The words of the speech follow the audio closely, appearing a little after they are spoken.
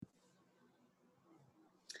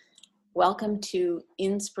Welcome to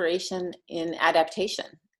Inspiration in Adaptation.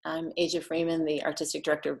 I'm Aja Freeman, the Artistic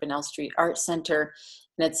Director of Bunnell Street Art Center,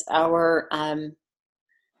 and it's our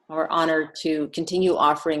honor to continue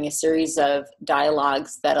offering a series of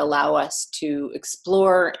dialogues that allow us to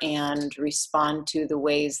explore and respond to the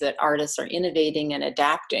ways that artists are innovating and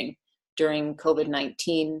adapting during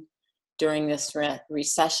COVID-19, during this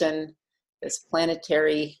recession, this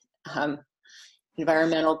planetary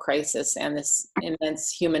environmental crisis, and this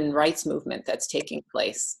immense human rights movement that's taking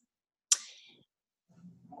place.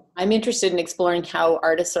 I'm interested in exploring how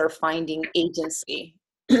artists are finding agency.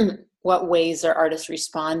 What ways are artists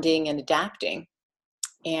responding and adapting,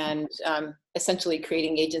 and essentially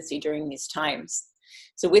creating agency during these times.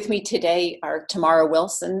 So with me today are Tamara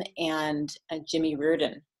Wilson and Jimmy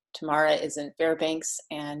Reardon. Tamara is in Fairbanks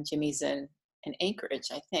and Jimmy's in Anchorage,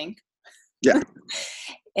 I think. Yeah.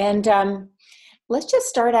 And let's just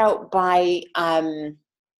start out by offering,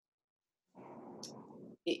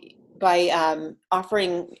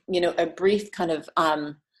 a brief kind of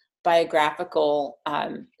biographical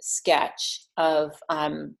sketch of,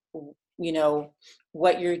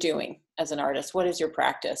 what you're doing as an artist. What is your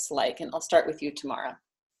practice like? And I'll start with you, Tamara.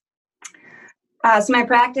 So my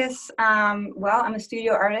practice, I'm a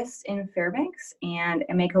studio artist in Fairbanks, and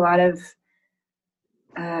I make a lot of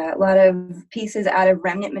pieces out of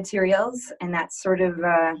remnant materials, and that's sort of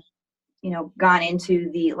gone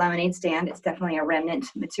into the lemonade stand. It's definitely a remnant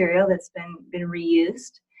material that's been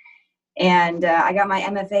reused. And I got my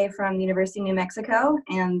MFA from the University of New Mexico,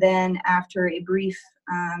 and then after a brief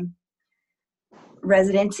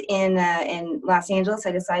residence in Los Angeles,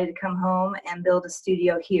 I decided to come home and build a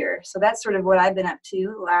studio here. So that's sort of what I've been up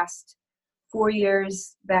to the last 4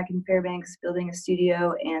 years back in Fairbanks, building a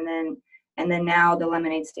studio, and then now the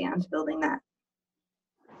lemonade stand, building that.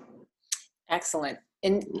 Excellent.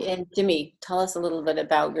 And Jimmy, tell us a little bit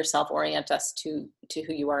about yourself, orient us to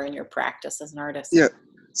who you are in your practice as an artist. Yeah.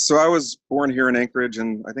 So I was born here in Anchorage,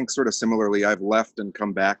 and I think sort of similarly, I've left and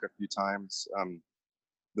come back a few times,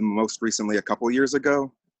 the most recently a couple years ago.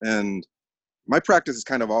 And my practice is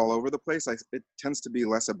kind of all over the place. It tends to be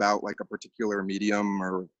less about like a particular medium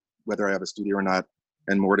or whether I have a studio or not,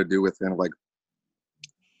 and more to do with kind of like,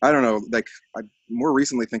 I don't know, like I'm more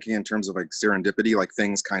recently thinking in terms of like serendipity, like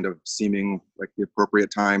things kind of seeming like the appropriate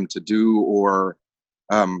time to do, or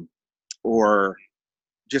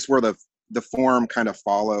just where the form kind of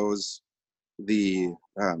follows the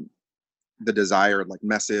desired like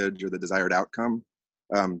message or the desired outcome.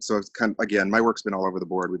 So it's kind of, again, my work's been all over the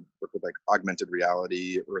board. We work with like augmented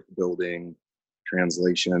reality, earth building,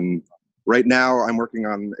 translation. Right now I'm working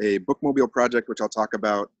on a bookmobile project, which I'll talk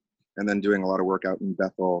about, and then doing a lot of work out in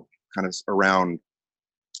Bethel, kind of around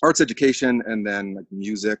arts education and then like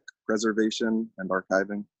music preservation and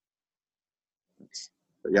archiving.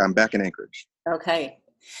 But yeah, I'm back in Anchorage. Okay.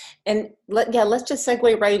 And let's just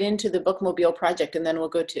segue right into the bookmobile project, and then we'll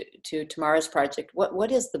go to Tamara's project.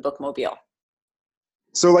 What is the bookmobile?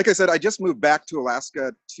 So like I said, I just moved back to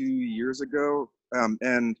Alaska 2 years ago.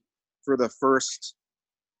 And for the first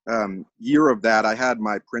year of that, I had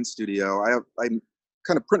my print studio. I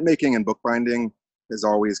kind of printmaking and bookbinding has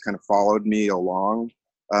always kind of followed me along.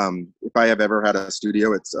 If I have ever had a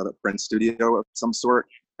studio, it's a print studio of some sort.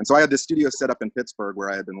 And so I had this studio set up in Pittsburgh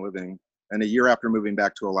where I had been living. And a year after moving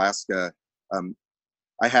back to Alaska,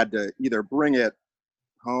 I had to either bring it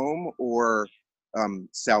home or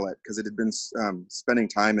sell it, because it had been spending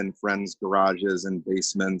time in friends' garages and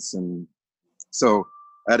basements. And so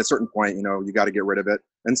at a certain point, you got to get rid of it.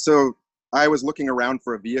 And so I was looking around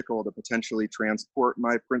for a vehicle to potentially transport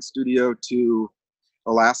my print studio to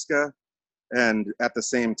Alaska. And at the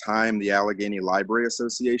same time, the Allegheny Library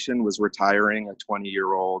Association was retiring a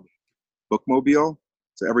 20-year-old bookmobile.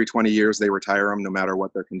 So every 20 years they retire them, no matter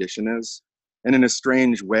what their condition is. And in a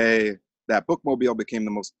strange way, that bookmobile became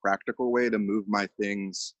the most practical way to move my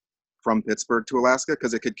things from Pittsburgh to Alaska,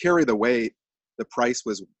 because it could carry the weight. The price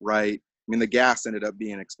was right. I mean, the gas ended up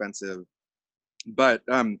being expensive, but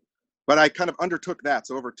I kind of undertook that.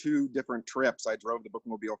 So over 2 different trips, I drove the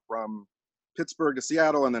bookmobile from Pittsburgh to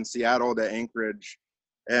Seattle and then Seattle to Anchorage.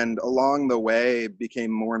 And along the way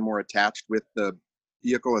became more and more attached with the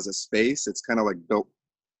vehicle as a space. It's kind of like built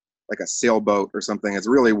like a sailboat or something. It's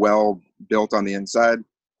really well built on the inside.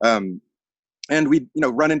 And we,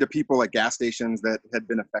 run into people at gas stations that had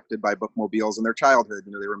been affected by bookmobiles in their childhood.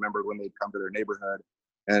 They remembered when they'd come to their neighborhood,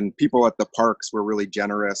 and people at the parks were really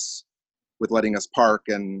generous with letting us park.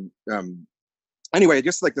 And anyway,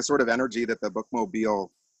 just like the sort of energy that the bookmobile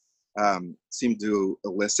seemed to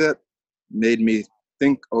elicit made me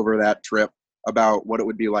think over that trip about what it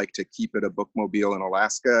would be like to keep it a bookmobile in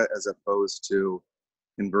Alaska, as opposed to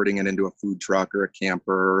converting it into a food truck or a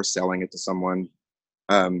camper or selling it to someone.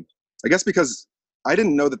 I guess because I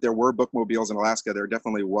didn't know that there were bookmobiles in Alaska. There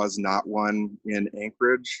definitely was not one in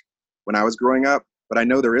Anchorage when I was growing up, but I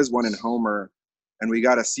know there is one in Homer, and we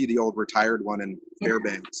got to see the old retired one in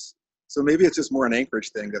Fairbanks. So maybe it's just more an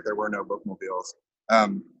Anchorage thing that there were no bookmobiles,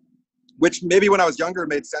 which maybe when I was younger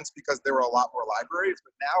made sense because there were a lot more libraries,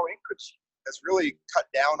 but now Anchorage has really cut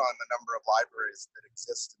down on the number of libraries that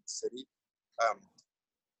exist in the city.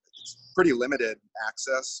 It's pretty limited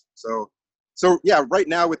access. So yeah, right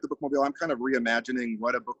now with the bookmobile, I'm kind of reimagining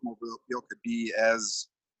what a bookmobile could be as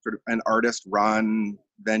sort of an artist-run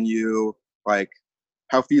venue, like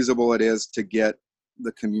how feasible it is to get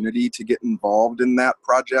the community to get involved in that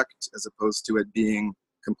project as opposed to it being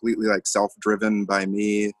completely like self-driven by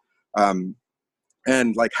me,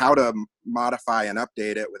 and like how to modify and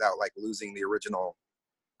update it without like losing the original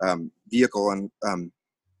vehicle, and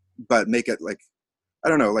but make it like, I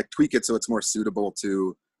don't know, like tweak it so it's more suitable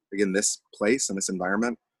to, again, this place and this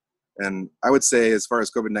environment. And I would say as far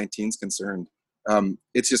as COVID-19 is concerned,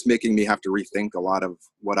 it's just making me have to rethink a lot of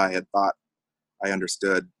what I had thought I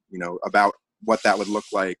understood, about what that would look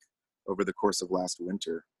like over the course of last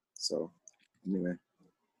winter. So anyway,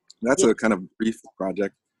 that's a kind of brief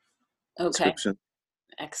project description.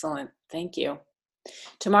 Excellent. Thank you.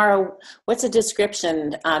 Tamara, what's a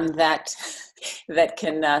description that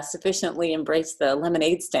can sufficiently embrace the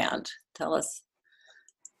lemonade stand? Tell us.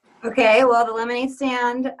 Okay, well, the lemonade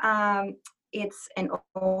stand, it's an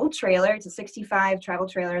old trailer. It's a 65 travel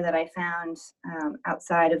trailer that I found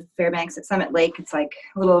outside of Fairbanks at Summit Lake. It's like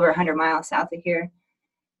a little over 100 miles south of here,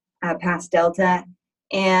 past Delta.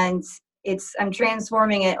 And I'm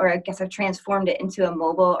transforming it, or I guess I've transformed it into a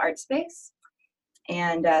mobile art space.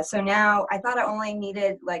 And so now I thought I only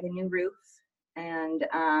needed like a new roof, and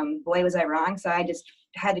boy, was I wrong. So I just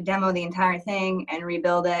had to demo the entire thing and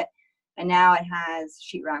rebuild it. And now it has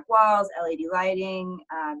sheetrock walls, LED lighting,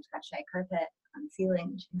 it's got shag carpet on the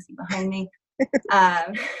ceiling, which you can see behind me,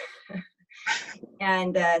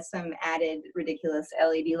 and some added ridiculous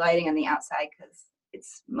LED lighting on the outside because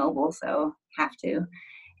it's mobile, so have to.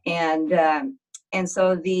 And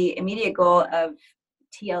so the immediate goal of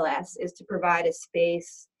TLS is to provide a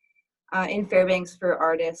space in Fairbanks for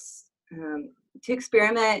artists to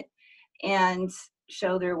experiment and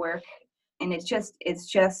show their work. And it's just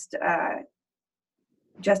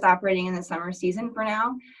operating in the summer season for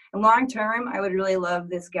now. And long term, I would really love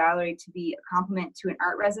this gallery to be a complement to an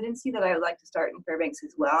art residency that I would like to start in Fairbanks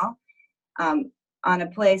as well, on a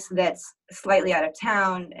place that's slightly out of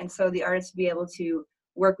town, and so the artists would be able to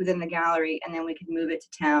work within the gallery, and then we could move it to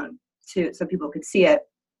town so people could see it.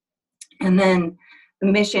 And then the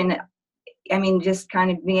mission, I mean, just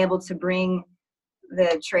kind of being able to bring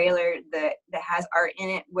the trailer that has art in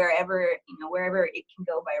it wherever it can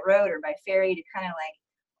go by road or by ferry, to kind of like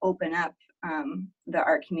open up the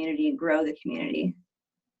art community and grow the community.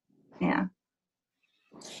 Yeah.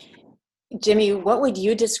 Jimmy, what would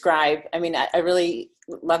you describe? I mean, I really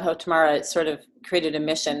love how Tamara sort of created a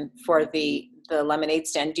mission for the lemonade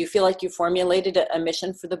stand. Do you feel like you formulated a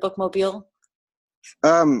mission for the bookmobile?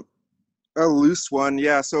 A loose one,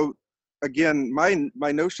 yeah. So again, my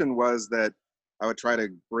notion was that I would try to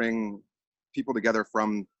bring people together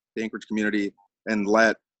from the Anchorage community and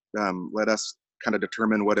let us kind of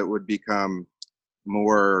determine what it would become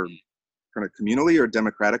more kind of communally or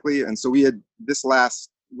democratically. And so we had this last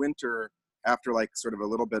winter, after like sort of a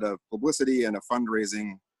little bit of publicity and a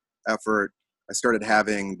fundraising effort, I started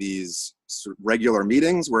having these sort of regular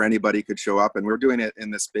meetings where anybody could show up, and we're doing it in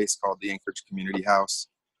this space called the Anchorage Community House.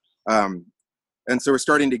 And so we're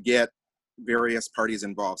starting to get various parties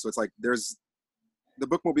involved. So it's like the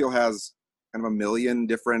bookmobile has kind of a million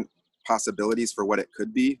different possibilities for what it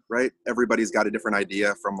could be, right? Everybody's got a different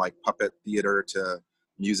idea, from like puppet theater to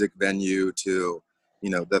music venue to,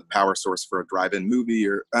 the power source for a drive-in movie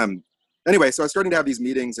or, anyway, so I was starting to have these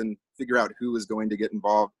meetings and figure out who was going to get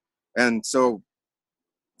involved. And so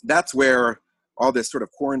that's where all this sort of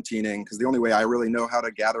quarantining, because the only way I really know how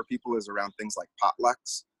to gather people is around things like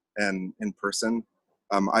potlucks and in person.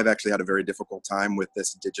 I've actually had a very difficult time with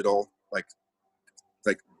this digital, like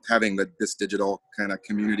having this digital kind of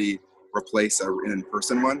community replace an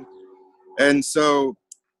in-person one. And so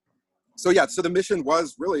yeah, so the mission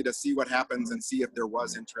was really to see what happens and see if there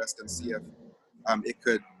was interest and see if it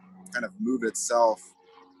could kind of move itself.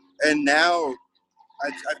 And now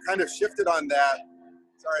I've kind of shifted on that.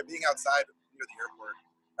 Sorry, being outside near the airport.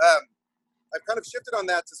 I've kind of shifted on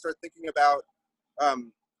that to start thinking about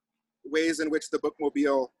ways in which the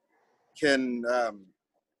bookmobile can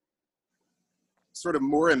sort of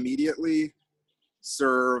more immediately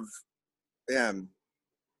serve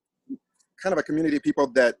kind of a community of people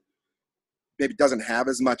that maybe doesn't have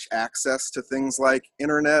as much access to things like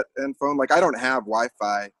internet and phone. Like I don't have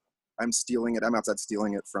Wi-Fi. I'm stealing it. I'm outside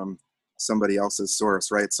stealing it from somebody else's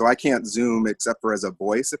source, right? So I can't Zoom except for as a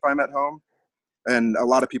voice if I'm at home. And a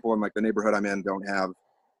lot of people in like the neighborhood I'm in don't have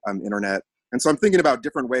internet. And so I'm thinking about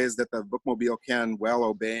different ways that the bookmobile can, while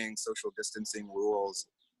obeying social distancing rules,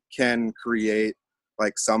 can create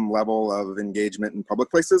like some level of engagement in public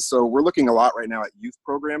places. So we're looking a lot right now at youth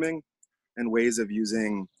programming and ways of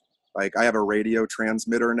using, like I have a radio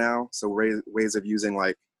transmitter now. So ways of using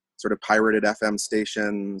like sort of pirated FM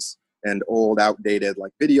stations and old outdated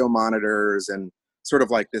like video monitors and sort of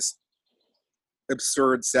like this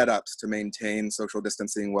absurd setups to maintain social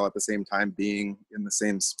distancing while at the same time being in the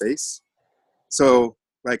same space. So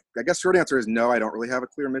like, I guess short answer is no, I don't really have a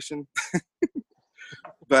clear mission.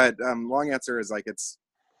 But long answer is like, it's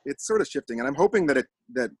sort of shifting. And I'm hoping that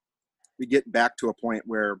we get back to a point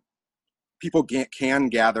where people can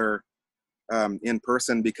gather in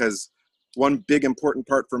person, because one big important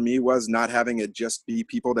part for me was not having it just be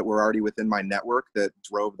people that were already within my network that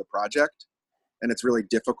drove the project. And it's really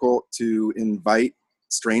difficult to invite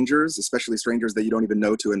strangers, especially strangers that you don't even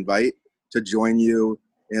know to invite, to join you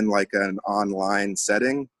in like an online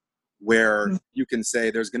setting where you can say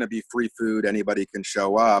there's going to be free food, anybody can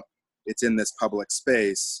show up, it's in this public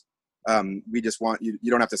space. We just want you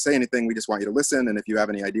don't have to say anything, we just want you to listen. And if you have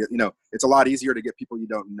any idea, it's a lot easier to get people you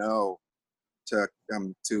don't know to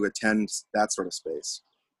attend that sort of space.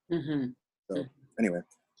 Mm-hmm. So anyway.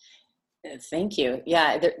 Thank you.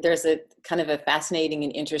 Yeah, there's a kind of a fascinating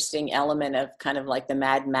and interesting element of kind of like the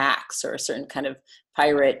Mad Max or a certain kind of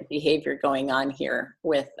pirate behavior going on here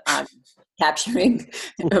with capturing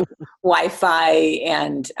Wi-Fi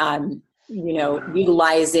and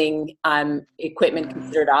utilizing equipment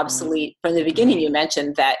considered obsolete. From the beginning, you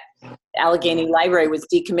mentioned that Allegheny Library was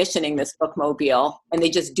decommissioning this bookmobile, and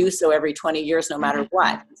they just do so every 20 years, no matter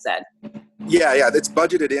what, you said. Yeah, it's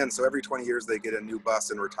budgeted in, so every 20 years they get a new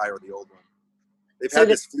bus and retire the old one. They've had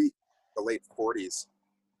this fleet in the late 40s.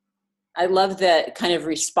 I love the kind of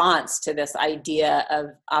response to this idea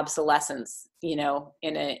of obsolescence, in an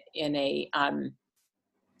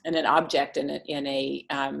object, in a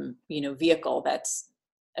vehicle that's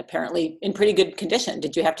apparently in pretty good condition.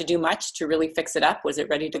 Did you have to do much to really fix it up? Was it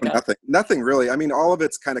ready to go? Nothing really. I mean, all of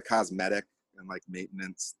it's kind of cosmetic and like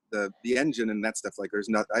maintenance. The engine and that stuff, like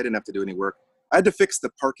I didn't have to do any work. I had to fix the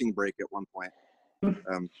parking brake at one point.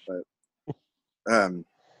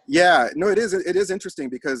 It is interesting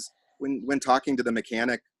because when talking to the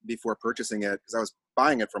mechanic before purchasing it, because I was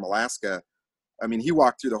buying it from Alaska, I mean, he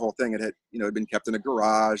walked through the whole thing. It had, had been kept in a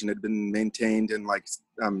garage and had been maintained and like,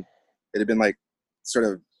 it had been like sort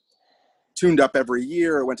of tuned up every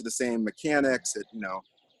year. It went to the same mechanics,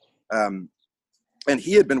 and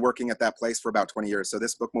he had been working at that place for about 20 years. So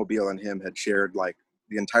this bookmobile and him had shared like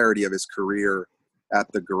the entirety of his career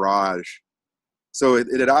at the garage. So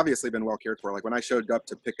it had obviously been well cared for. Like when I showed up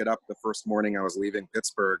to pick it up the first morning I was leaving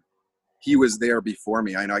Pittsburgh, he was there before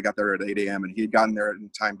me. I know I got there at 8 a.m. and he had gotten there in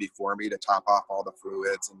time before me to top off all the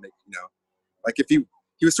fluids and make, like if he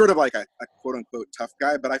was sort of like a quote unquote tough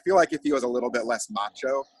guy, but I feel like if he was a little bit less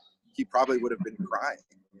macho, he probably would have been crying,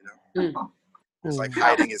 It's like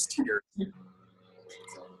hiding his tears.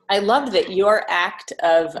 I loved that your act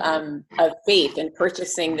of faith in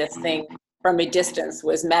purchasing this thing from a distance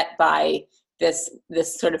was met by this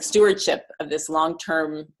sort of stewardship of this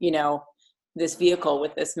long-term, this vehicle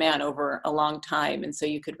with this man over a long time. And so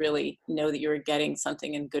you could really know that you were getting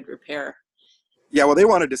something in good repair. Yeah, well, they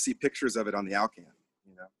wanted to see pictures of it on the Alcan,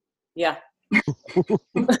 Yeah.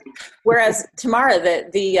 Whereas Tamara,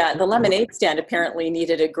 the lemonade stand apparently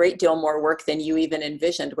needed a great deal more work than you even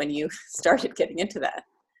envisioned when you started getting into that.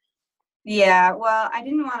 Yeah, well, I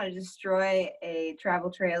didn't want to destroy a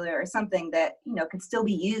travel trailer or something that, could still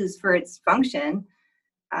be used for its function.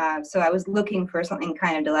 So I was looking for something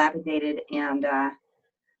kind of dilapidated, and I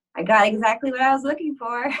got exactly what I was looking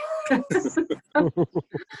for.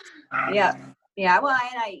 Yeah. Well,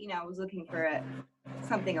 and I was looking for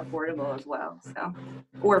something affordable as well,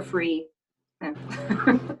 or free. And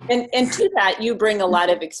to that, you bring a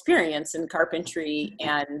lot of experience in carpentry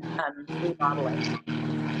and remodeling.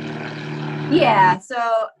 Yeah,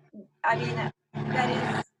 so I mean,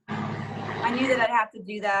 I knew that I'd have to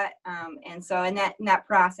do that, and so and that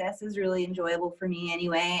process is really enjoyable for me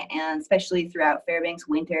anyway, and especially throughout Fairbanks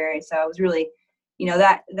winter. So I was really,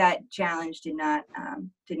 that challenge didn't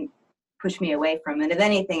push me away from it. If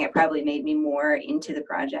anything, it probably made me more into the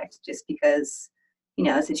project, just because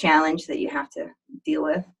it's a challenge that you have to deal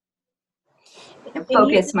with and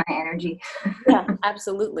focus my energy. Yeah,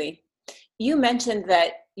 absolutely. you mentioned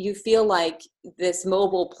that you feel like this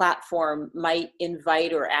mobile platform might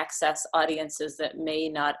invite or access audiences that may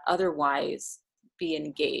not otherwise be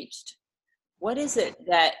engaged. What is it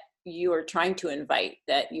that you are trying to invite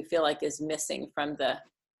that you feel like is missing from the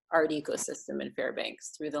art ecosystem in Fairbanks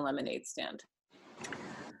through the lemonade stand?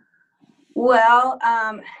 Well,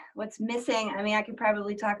 what's missing, I mean, I could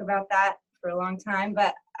probably talk about that for a long time,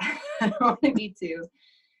 but I don't want to be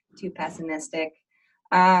too pessimistic.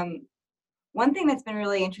 One thing that's been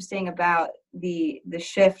really interesting about the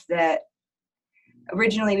shift that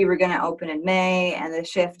originally we were going to open in May, and the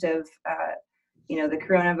shift of the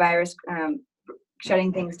coronavirus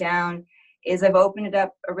shutting things down, is I've opened it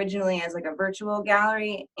up originally as like a virtual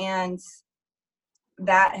gallery, and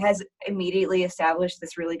that has immediately established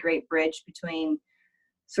this really great bridge between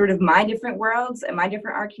sort of my different worlds and my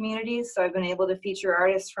different art communities. So I've been able to feature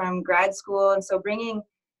artists from grad school, and so bringing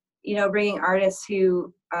artists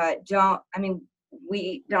who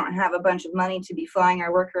we don't have a bunch of money to be flying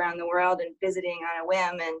our work around the world and visiting on a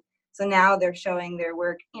whim, and so now they're showing their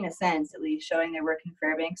work, in a sense at least, showing their work in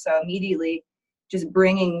Fairbanks. So immediately just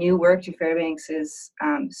bringing new work to Fairbanks is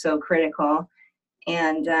so critical.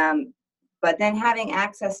 And but then having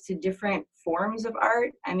access to different forms of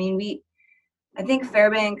art. I mean, I think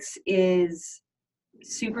Fairbanks is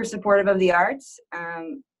super supportive of the arts,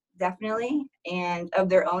 definitely, and of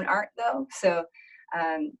their own art though. So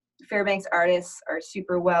Fairbanks artists are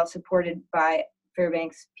super well supported by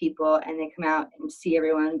Fairbanks people, and they come out and see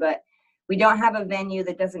everyone. But we don't have a venue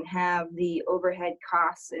that doesn't have the overhead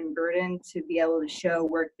costs and burden to be able to show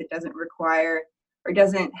work that doesn't require or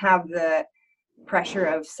doesn't have the pressure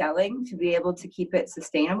of selling to be able to keep it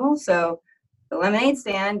sustainable. So the lemonade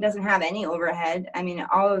stand doesn't have any overhead. I mean,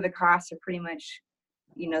 all of the costs are pretty much,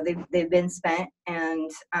 they've been spent, and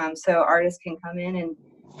so artists can come in and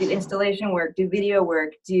do installation work, do video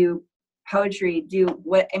work, do poetry,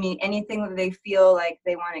 anything that they feel like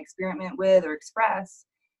they want to experiment with or express,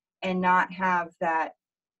 and not have that,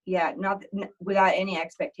 not without any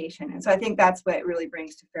expectation. And so I think that's what it really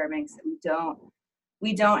brings to Fairbanks, that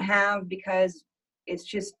we don't have, because it's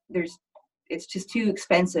just too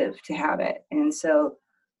expensive to have it. And so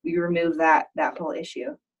we remove that whole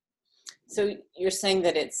issue. So you're saying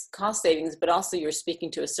that it's cost savings, but also you're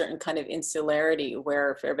speaking to a certain kind of insularity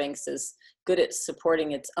where Fairbanks is good at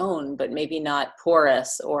supporting its own, but maybe not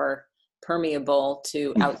porous or permeable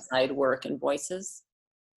to outside work and voices.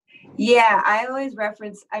 Yeah, I always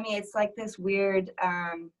reference, it's like this weird,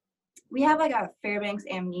 we have like a Fairbanks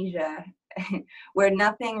amnesia where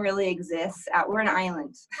nothing really exists. We're an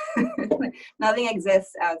island. Nothing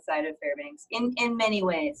exists outside of Fairbanks in many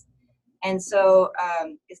ways. And so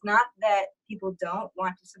it's not that people don't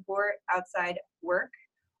want to support outside work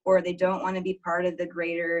or they don't want to be part of the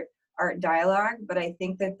greater art dialogue, but I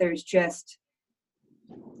think that there's just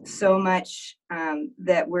so much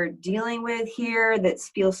that we're dealing with here that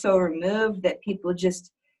feels so removed that people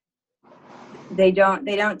just they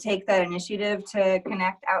don't take that initiative to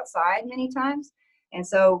connect outside many times. And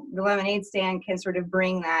so the lemonade stand can sort of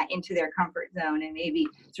bring that into their comfort zone and maybe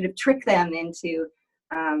sort of trick them into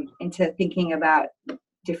thinking about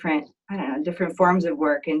different forms of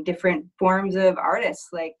work and different forms of artists.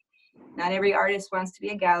 Like, not every artist wants to be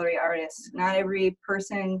a gallery artist. Not every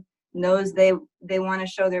person knows they want to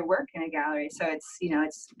show their work in a gallery. So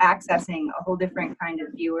it's accessing a whole different kind of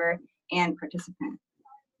viewer and participant.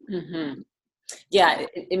 Mm-hmm. Yeah,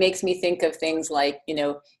 it makes me think of things like,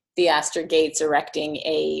 Theaster Gates erecting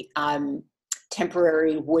a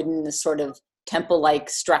temporary wooden sort of temple-like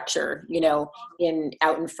structure, out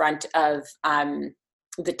in front of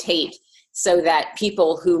the Tate, so that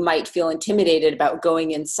people who might feel intimidated about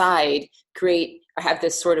going inside have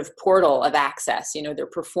this sort of portal of access. They're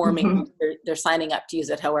performing, mm-hmm. they're signing up to use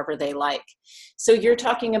it however they like. So you're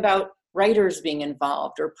talking about writers being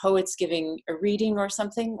involved or poets giving a reading or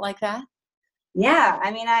something like that? Yeah,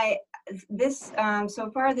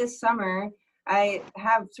 so far this summer, I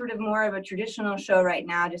have sort of more of a traditional show right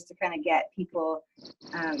now, just to kind of get people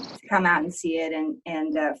to come out and see it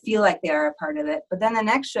and feel like they are a part of it. But then the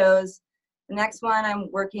next one, I'm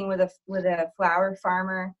working with a flower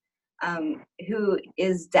farmer who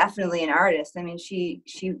is definitely an artist. I mean, she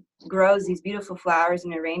grows these beautiful flowers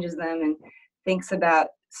and arranges them and thinks about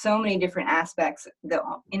so many different aspects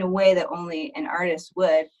in a way that only an artist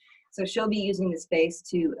would. So she'll be using the space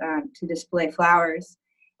to display flowers.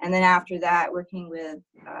 And then after that, working with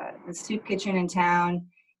the soup kitchen in town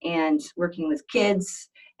and working with kids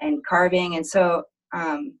and carving. And so,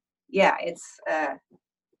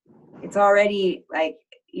 it's already like,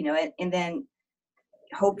 and then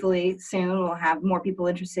hopefully soon we'll have more people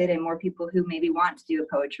interested and more people who maybe want to do a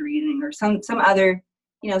poetry reading or some other,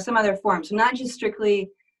 some other form. So not just strictly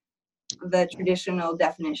the traditional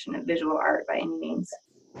definition of visual art by any means.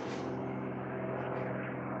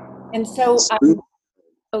 And so,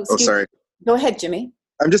 Sorry. Go ahead, Jimmy.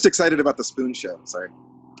 I'm just excited about the Spoon Show. Sorry.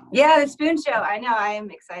 Yeah, the Spoon Show. I know. I am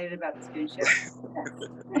excited about the Spoon Show.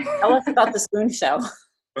 Tell us about the Spoon Show.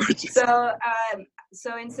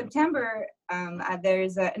 So in September,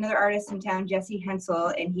 there's another artist in town, Jesse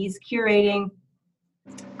Hensel, and he's curating.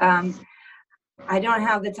 I don't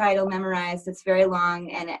have the title memorized. It's very long,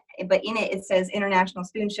 but in it says International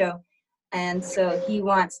Spoon Show, and so he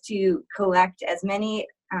wants to collect as many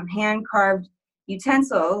hand-carved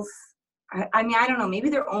utensils. I mean, I don't know, maybe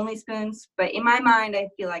they're only spoons, but in my mind, I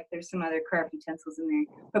feel like there's some other carved utensils in there,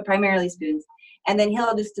 but primarily spoons. And then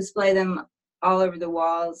he'll just display them all over the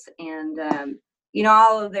walls and,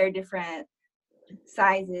 all of their different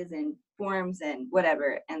sizes and forms and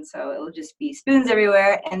whatever. And so it'll just be spoons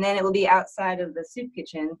everywhere. And then it will be outside of the soup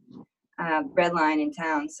kitchen, bread line in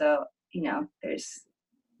town. So,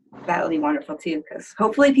 that'll be wonderful too, because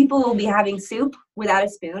hopefully people will be having soup without a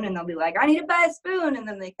spoon and they'll be like, I need to buy a spoon, and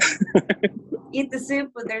then they can eat the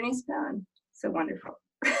soup with their new spoon. So wonderful.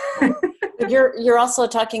 You're also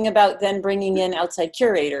talking about then bringing in outside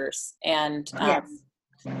curators, and yes.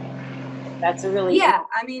 That's a really I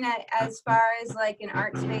mean, as far as like an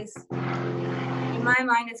art space, in my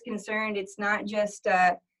mind is concerned, it's not just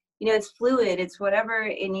it's fluid. It's whatever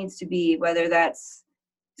it needs to be, whether that's.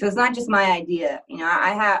 So it's not just my idea,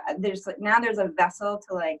 there's a vessel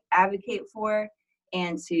to like advocate for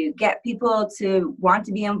and to get people to want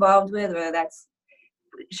to be involved with, whether that's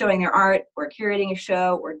showing their art or curating a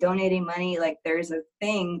show or donating money. Like there's a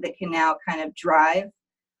thing that can now kind of drive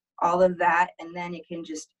all of that, and then it can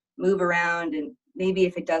just move around, and maybe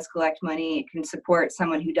if it does collect money, it can support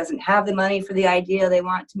someone who doesn't have the money for the idea they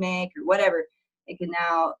want to make or whatever.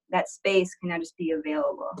 That space can now just be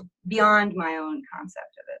available beyond my own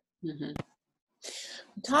concept of it.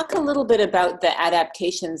 Mm-hmm. Talk a little bit about the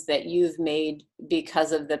adaptations that you've made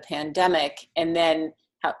because of the pandemic, and then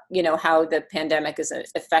how the pandemic is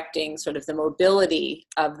affecting sort of the mobility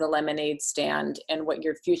of the lemonade stand and what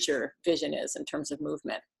your future vision is in terms of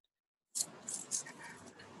movement.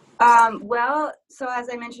 So as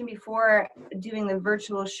I mentioned before, doing the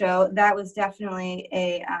virtual show, that was definitely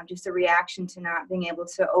just a reaction to not being able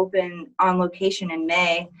to open on location in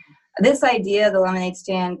May. This idea, the lemonade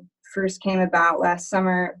stand, first came about last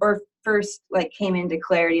summer, or first came into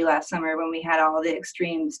clarity last summer when we had all the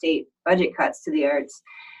extreme state budget cuts to the arts.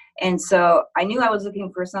 And so I knew I was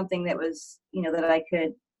looking for something that was, that I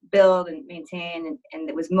could build and maintain and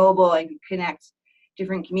that was mobile and could connect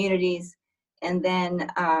different communities. And then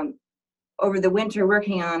over the winter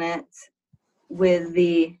working on it with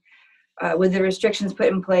the restrictions put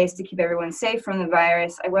in place to keep everyone safe from the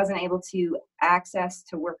virus, I wasn't able to access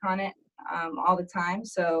to work on it all the time.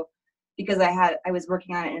 So because I was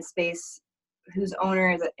working on it in a space whose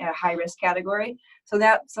owner is a high risk category. So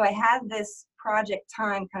I had this project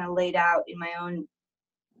time kind of laid out in my own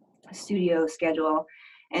studio schedule.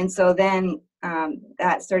 And so then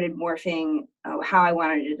that started morphing how I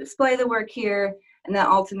wanted to display the work here. And then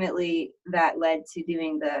ultimately that led to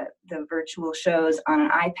doing the virtual shows on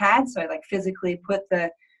an iPad. So I physically put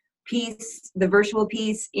the virtual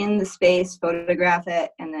piece in the space, photograph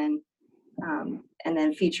it, and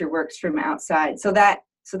then feature works from outside. So that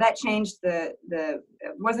changed it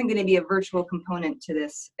wasn't going to be a virtual component to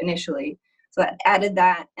this initially. So I added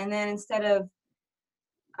that. And then instead of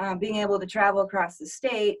being able to travel across the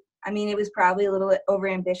state, I mean, it was probably a little bit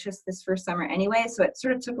overambitious this first summer anyway. So it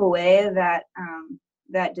sort of took away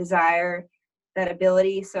that desire, that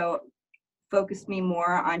ability. So focused me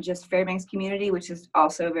more on just Fairbanks community, which is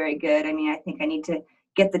also very good. I mean, I think I need to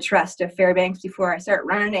get the trust of Fairbanks before I start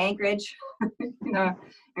running to Anchorage,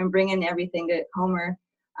 and bring in everything to Homer.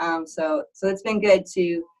 So it's been good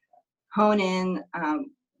to hone in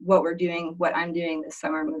what I'm doing this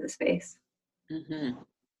summer with the space. Mm-hmm.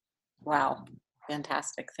 Wow.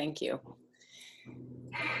 Fantastic. Thank you.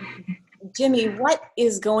 Jimmy, what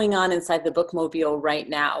is going on inside the Bookmobile right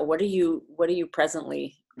now? What are you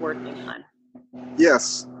presently working on?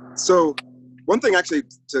 Yes. So one thing actually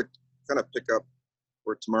to kind of pick up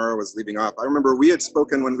where Tamara was leaving off, I remember we had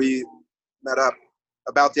spoken when we met up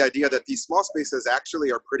about the idea that these small spaces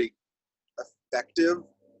actually are pretty effective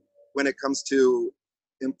when it comes to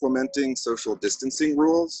implementing social distancing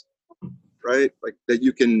rules, right? Like that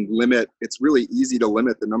you can limit, it's really easy to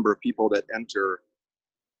limit the number of people that enter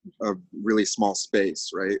a really small space,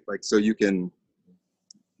 right? Like, so you can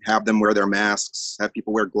have them wear their masks, have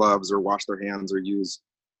people wear gloves or wash their hands or use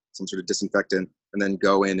some sort of disinfectant, and then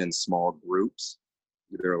go in small groups,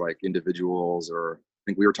 either like individuals, or I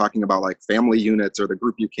think we were talking about like family units or the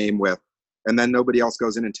group you came with, and then nobody else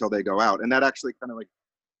goes in until they go out. And that actually kind of like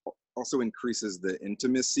also increases the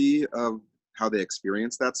intimacy of how they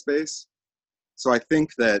experience that space. So I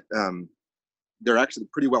think that they're actually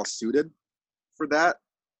pretty well suited for that,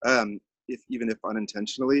 even if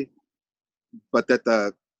unintentionally. But that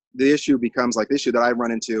the issue becomes, like, the issue that I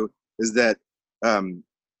run into is that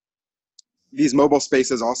these mobile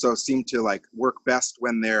spaces also seem to like work best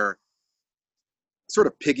when they're sort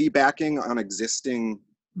of piggybacking on existing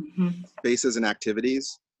spaces and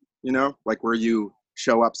activities, like where you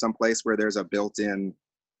show up someplace where there's a built-in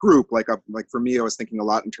group, like for me, I was thinking a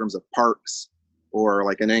lot in terms of parks, or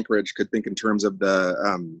like in Anchorage could think in terms of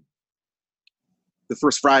the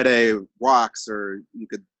First Friday walks, or you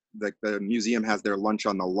could, like, the museum has their lunch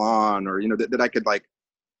on the lawn, or that I could like.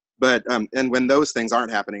 But and when those things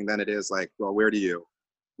aren't happening, then it is like, well, where do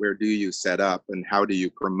you set up, and how do you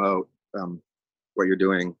promote what you're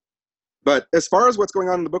doing? But as far as what's going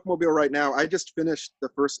on in the Bookmobile right now, I just finished the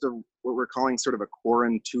first of what we're calling sort of a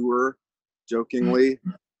quarantine tour, jokingly.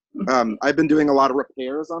 I've been doing a lot of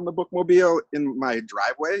repairs on the Bookmobile in my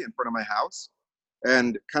driveway in front of my house,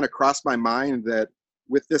 and kind of crossed my mind that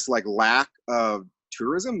with this like lack of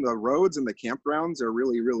tourism, the roads and the campgrounds are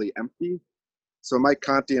really, really empty. So Mike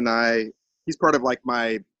Conti and he's part of like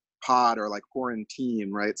my pod, or like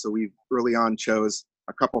quarantine, right? So we early on chose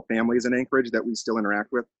a couple families in Anchorage that we still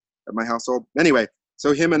interact with at my household. Anyway,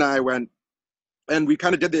 so him and I went, and we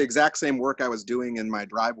kind of did the exact same work I was doing in my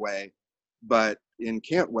driveway, but in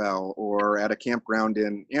Cantwell or at a campground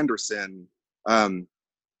in Anderson. And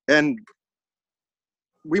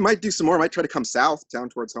we might do some more, might try to come south down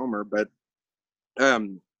towards Homer, but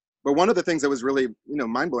one of the things that was really,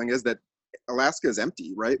 mind-blowing is that Alaska is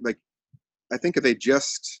empty, right? Like, I think if they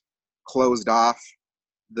just closed off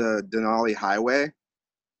the Denali Highway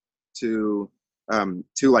to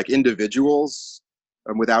like individuals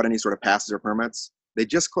without any sort of passes or permits, they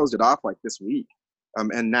just closed it off like this week.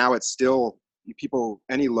 And now it's still,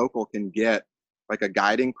 any local can get like a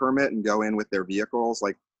guiding permit and go in with their vehicles.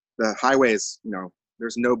 Like, the highways,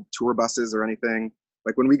 there's no tour buses or anything.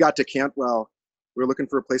 Like, when we got to Cantwell, we were looking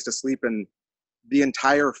for a place to sleep, and the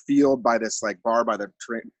entire field by this like bar by the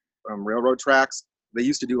railroad tracks, they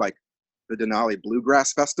used to do like the Denali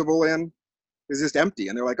Bluegrass Festival in, is just empty.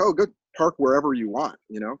 And they're like, oh, good, park wherever you want,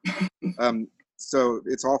 so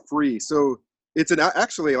it's all free. So it's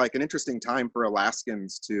actually like an interesting time for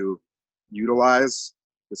Alaskans to utilize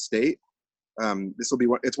the state. This will be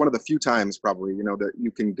it's one of the few times probably, that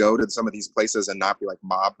you can go to some of these places and not be like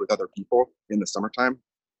mobbed with other people in the summertime.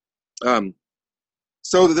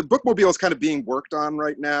 So the Bookmobile is kind of being worked on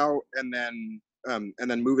right now, and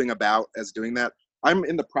then moving about as doing that. I'm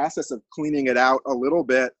in the process of cleaning it out a little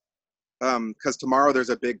bit, because tomorrow there's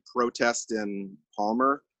a big protest in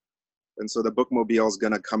Palmer, and so the Bookmobile is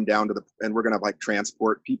going to come down and we're going to like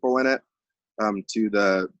transport people in it to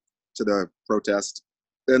the protest,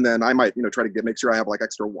 and then I might try to make sure I have like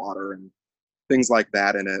extra water and things like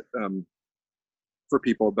that in it for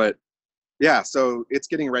people. But yeah, so it's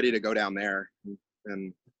getting ready to go down there.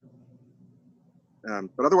 And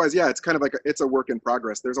but otherwise, yeah, it's kind of like it's a work in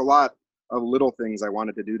progress. There's a lot of little things I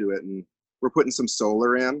wanted to do to it, and we're putting some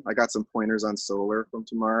solar in. I got some pointers on solar from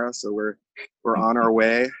Tamara, so we're on our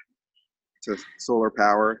way to solar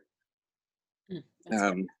power.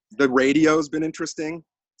 The radio's been interesting.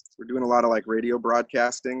 We're doing a lot of like radio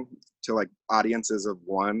broadcasting to like audiences of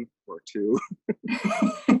 1 or 2.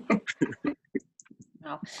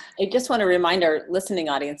 Wow. I just want to remind our listening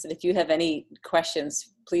audience that if you have any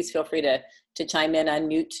questions, please feel free to chime in,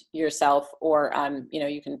 unmute yourself, or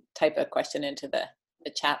you can type a question into the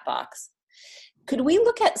chat box. Could we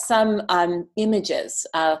look at some images?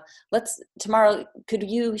 Tamara, could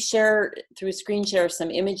you share through screen share some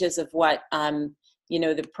images of what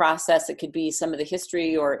the process? It could be some of the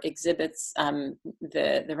history or exhibits,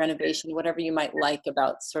 the renovation, whatever you might like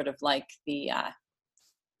about sort of like the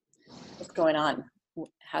what's going on.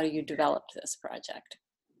 How you developed this project?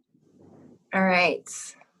 All right.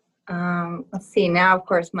 Let's see. Now, of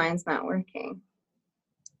course, mine's not working.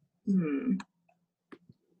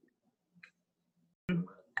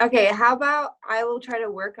 Okay. How about I will try to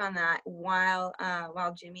work on that while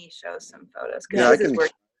Jimmy shows some photos. Yeah, I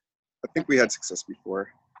think we had success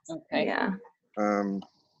before. Okay. Yeah.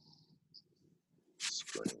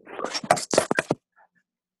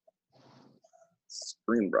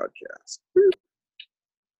 Screen broadcast.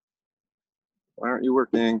 Why aren't you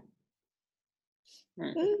working?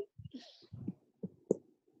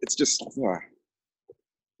 it's just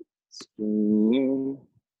screen.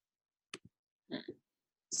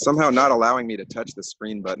 Somehow not allowing me to touch the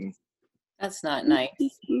screen button. That's not nice.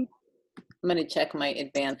 I'm going to check my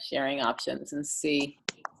advanced sharing options and see.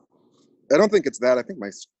 I don't think it's that. I think my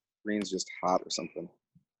screen's just hot or something.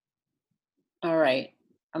 All right.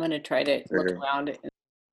 I'm going to try to look There. around.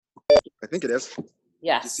 I think it is. Do you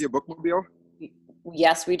Yes. see a bookmobile?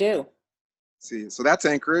 Yes, we do. See, so that's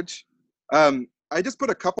Anchorage. I just put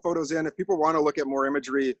a couple photos in. If people want to look at more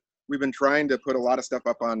imagery, we've been trying to put a lot of stuff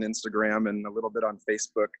up on Instagram and a little bit on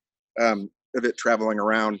Facebook of it traveling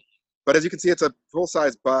around. But as you can see, it's a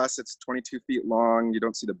full-size bus. It's 22 feet long. You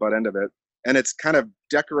don't see the butt end of it. And it's kind of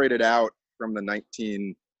decorated out from the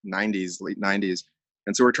 1990s, late 90s.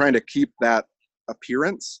 And so we're trying to keep that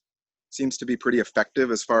appearance. Seems to be pretty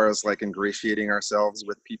effective as far as like ingratiating ourselves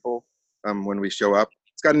with people when we show up.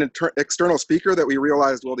 It's got an external speaker that we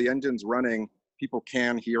realized while the engine's running, people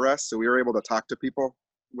can hear us. So we were able to talk to people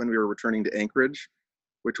when we were returning to Anchorage,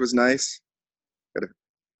 which was nice.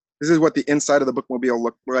 This is what the inside of the bookmobile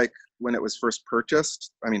looked like when it was first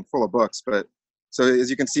purchased. I mean, full of books, but so as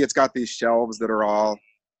you can see, it's got these shelves that are all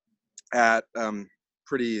at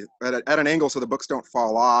at an angle so the books don't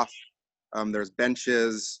fall off. There's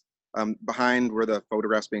benches. Behind where the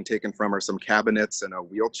photographs being taken from are some cabinets and a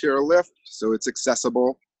wheelchair lift, so it's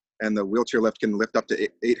accessible, and the wheelchair lift can lift up to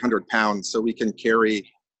 800 pounds, so we can carry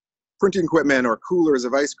printing equipment or coolers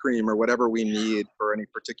of ice cream or whatever we need for any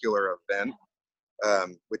particular event,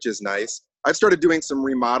 which is nice. I've started doing some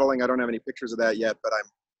remodeling. I don't have any pictures of that yet, but I'm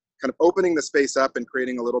kind of opening the space up and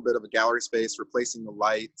creating a little bit of a gallery space, replacing the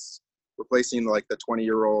lights, replacing like the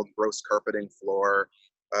 20-year-old gross carpeting floor.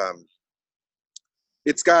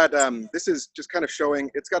 It's got, this is just kind of showing,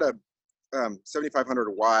 it's got a 7,500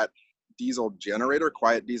 watt diesel generator,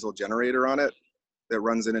 quiet diesel generator on it that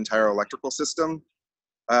runs an entire electrical system.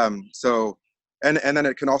 So, and then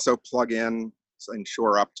it can also plug in and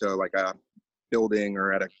shore up to like a building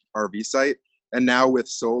or at a RV site. And now with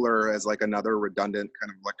solar as like another redundant kind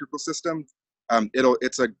of electrical system,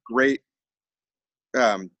 it's a great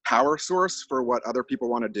power source for what other people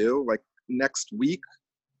want to do. Like next week,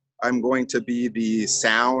 I'm going to be the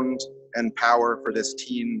sound and power for this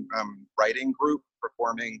teen writing group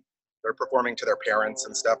performing. They're performing to their parents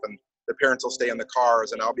and stuff, and the parents will stay in the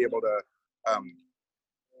cars, and I'll be able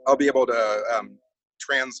to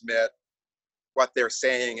transmit what they're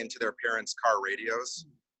saying into their parents' car radios.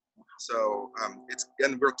 So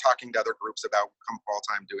and we're talking to other groups about come fall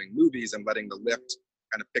time doing movies and letting the lift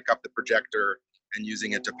kind of pick up the projector and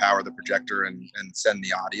using it to power the projector and send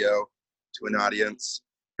the audio to an audience.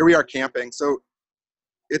 Here we are camping. So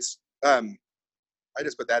it's, I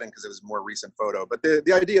just put that in because it was a more recent photo, but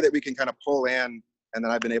the idea that we can kind of pull in and then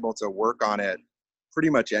I've been able to work on it pretty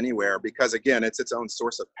much anywhere because again, it's its own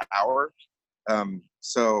source of power.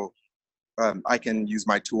 I can use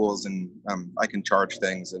my tools and I can charge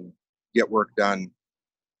things and get work done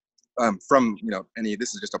from,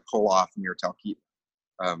 this is just a pull off near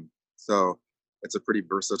Talkeetna. So it's a pretty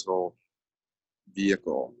versatile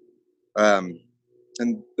vehicle.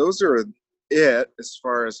 And those are it as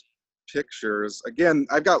far as pictures. Again,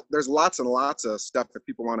 there's lots and lots of stuff if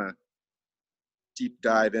people want to deep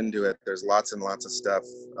dive into it. There's lots and lots of stuff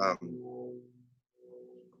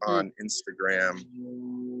on Instagram.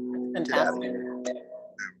 Fantastic.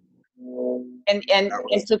 And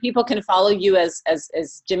so people can follow you as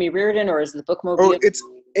Jimmy Reardon or as the Bookmobile? Oh, it's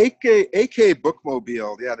AK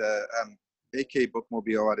Bookmobile. Yeah, the AK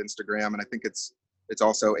Bookmobile at Instagram, and I think it's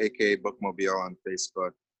also AK Bookmobile on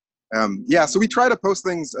Facebook. So we try to post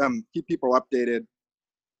things, keep people updated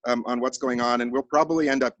on what's going on, and we'll probably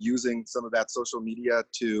end up using some of that social media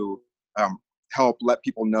to help let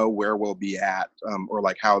people know where we'll be at or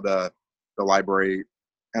like how the library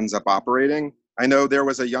ends up operating. I know there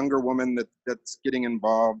was a younger woman that's getting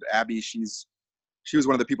involved, Abby. She was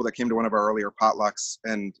one of the people that came to one of our earlier potlucks,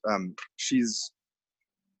 and she's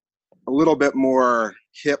a little bit more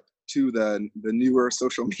hip to the newer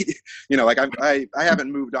social media. Like I haven't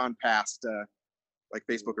moved on past like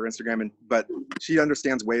Facebook or Instagram, but she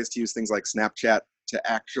understands ways to use things like Snapchat to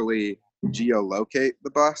actually geolocate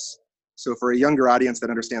the bus. So for a younger audience that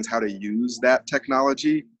understands how to use that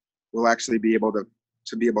technology, we'll actually be able to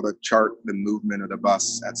chart the movement of the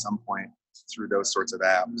bus at some point through those sorts of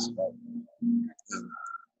apps.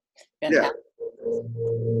 Yeah.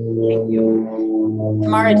 Thank you.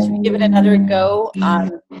 Tamara, should we give it another go?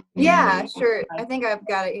 Yeah, sure. I think I've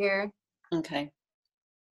got it here. Okay.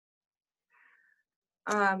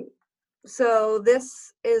 So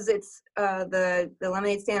this is the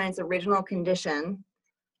lemonade stand in its original condition.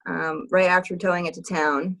 right after towing it to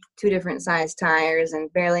town. 2 different size tires,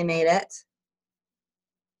 and barely made it.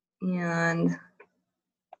 And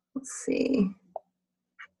let's see.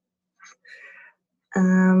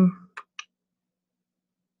 All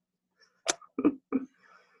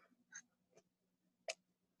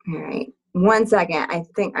right, 1 second. I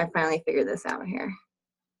think I finally figured this out here.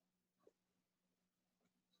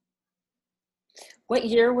 What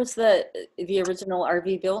year was the original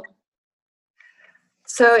RV built?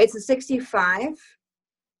 So it's a 65.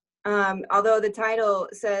 Although the title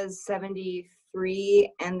says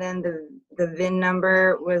 73, and then the VIN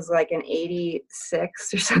number was like an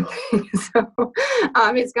 86 or something. So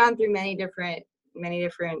it's gone through many different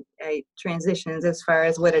transitions as far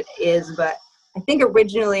as what it is, but I think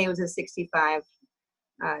originally it was a 65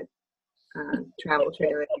 travel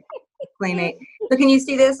trailer Playmate. So can you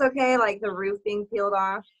see this okay? Like the roof being peeled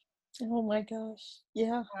off. Oh my gosh.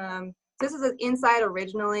 Yeah. This is inside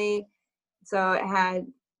originally. So it had,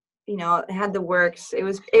 it had the works. It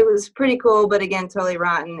was pretty cool, but again, totally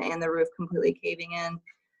rotten, and the roof completely caving in.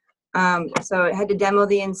 So it had to demo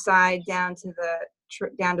the inside down to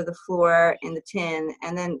the floor in the tin,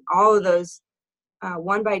 and then all of those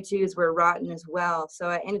 1x2s were rotten as well. So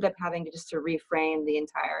I ended up having to reframe the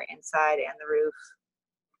entire inside and the roof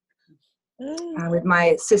with my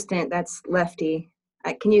assistant. That's Lefty.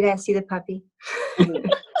 Can you guys see the puppy?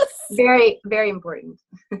 Very, very important.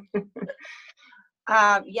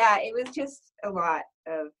 Yeah, it was just a lot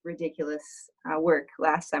of ridiculous work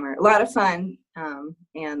last summer. A lot of fun,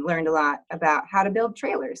 and learned a lot about how to build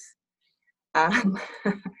trailers. And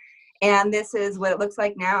this is what it looks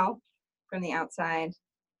like now from the outside,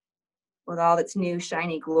 with all its new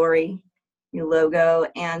shiny glory, new logo.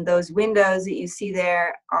 And those windows that you see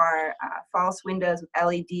there are false windows with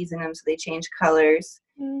LEDs in them, so they change colors.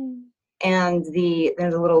 And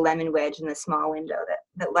there's a little lemon wedge in the small window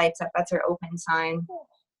that lights up. That's our open sign.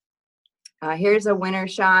 Here's a winter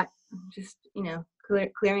shot, just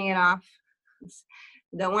clearing it off.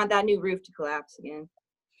 Don't want that new roof to collapse again.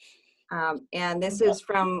 And this is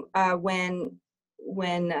from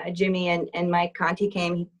when Jimmy and Mike Conti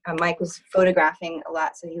came. Mike was photographing a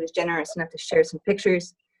lot, so he was generous enough to share some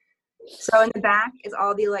pictures. So in the back is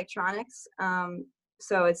all the electronics.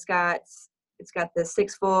 So it's got the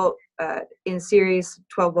 6-volt in series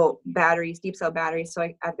 12-volt batteries, deep cell batteries. So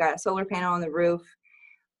I've got a solar panel on the roof,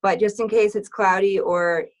 but just in case it's cloudy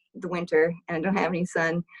or the winter and I don't have any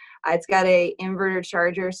sun, it's got a inverter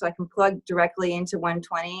charger, so I can plug directly into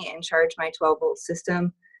 120 and charge my 12-volt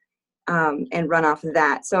system and run off of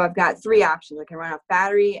that. So I've got 3 options. I can run off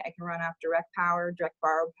battery, I can run off direct power, direct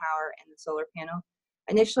borrowed power, and the solar panel.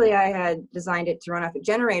 Initially, I had designed it to run off a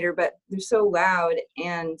generator, but they're so loud,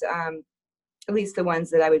 and at least the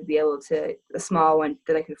ones that I would be able to, the small one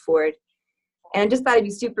that I could afford. And I just thought it'd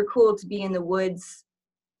be super cool to be in the woods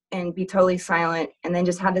and be totally silent, and then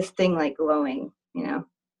just have this thing like glowing,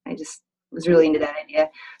 I just was really into that idea.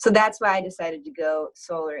 So that's why I decided to go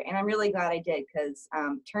solar, and I'm really glad I did, because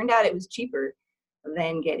turned out it was cheaper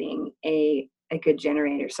than getting a good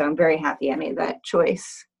generator. So I'm very happy I made that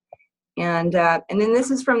choice. And then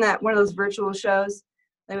this is from one of those virtual shows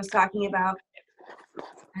that I was talking about.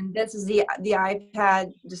 And this is the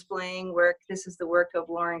iPad displaying work. This is the work of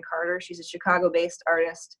Lauren Carter. She's a Chicago-based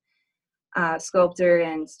artist, sculptor,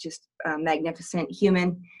 and just a magnificent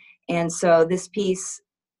human. And so this piece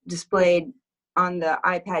displayed on the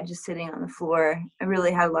iPad, just sitting on the floor. I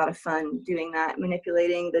really had a lot of fun doing that,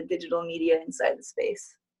 manipulating the digital media inside the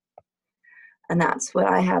space. And that's what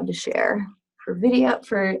I have to share for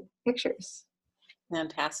pictures.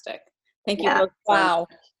 Fantastic. Thank you both. Wow.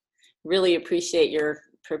 Really appreciate your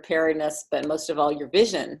preparedness, but most of all your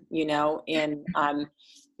vision, in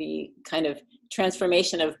the kind of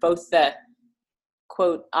transformation of both the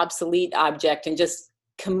quote obsolete object and just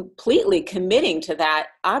completely committing to that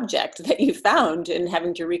object that you found and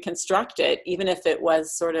having to reconstruct it, even if it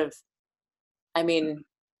was sort of, I don't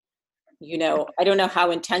know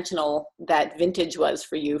how intentional that vintage was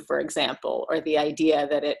for you, for example, or the idea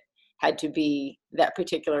that it had to be that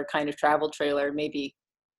particular kind of travel trailer. Maybe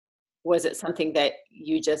was it something that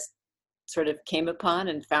you just sort of came upon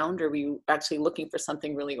and found, or were you actually looking for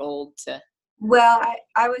something really old to? Well,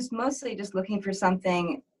 I was mostly just looking for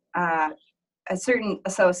something, a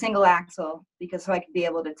single axle, because so I could be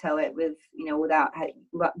able to tow it with, without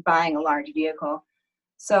buying a large vehicle.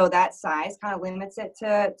 So that size kind of limits it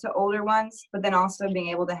to older ones, but then also being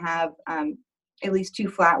able to have at least 2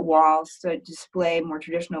 flat walls to display more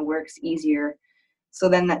traditional works easier. So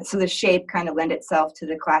the shape kind of lend itself to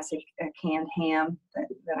the classic canned ham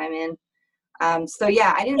that I'm in. So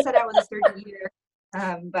yeah, I didn't set out with a certain year.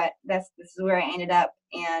 but this is where I ended up.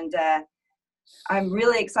 And I'm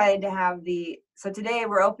really excited to have so today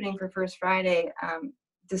we're opening for First Friday,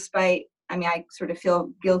 despite, I mean, I sort of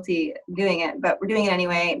feel guilty doing it, but we're doing it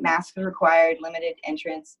anyway. Masks are required, limited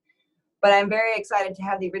entrance. But I'm very excited to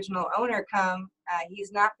have the original owner come.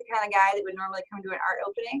 He's not the kind of guy that would normally come to an art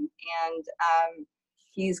opening, and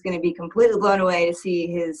he's going to be completely blown away to see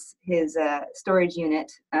his storage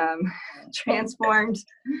unit transformed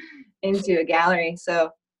into a gallery.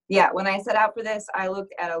 So yeah, when I set out for this, I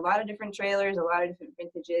looked at a lot of different trailers, a lot of different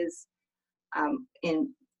vintages,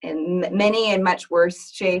 in many in much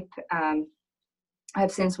worse shape.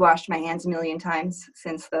 I've since washed my hands a million times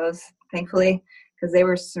since those, thankfully, because there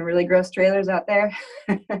were some really gross trailers out there.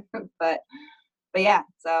 but yeah,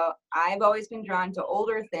 so I've always been drawn to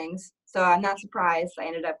older things, so I'm not surprised I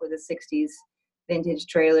ended up with a 60s vintage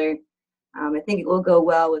trailer. I think it will go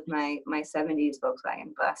well with my 70s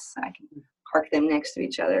Volkswagen bus. I can park them next to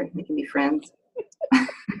each other. They can be friends.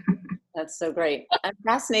 That's so great. I'm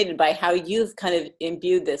fascinated by how you've kind of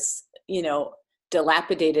imbued this,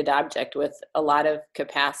 dilapidated object with a lot of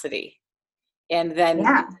capacity. And then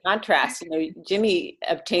in contrast, Jimmy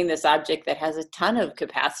obtained this object that has a ton of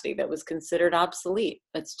capacity that was considered obsolete.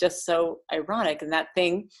 It's just so ironic. And that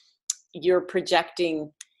thing you're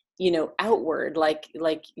projecting, outward, like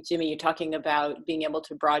Jimmy, you're talking about being able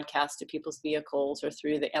to broadcast to people's vehicles or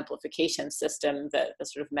through the amplification system, the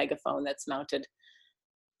sort of megaphone that's mounted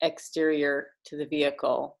exterior to the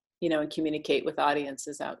vehicle, and communicate with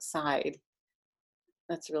audiences outside.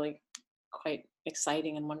 That's really quite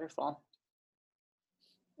exciting and wonderful.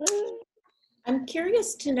 I'm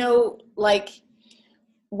curious to know,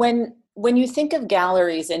 when you think of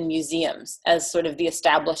galleries and museums as sort of the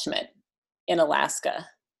establishment in Alaska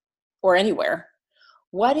or anywhere,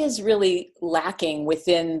 what is really lacking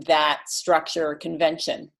within that structure or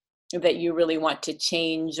convention that you really want to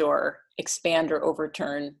change or expand or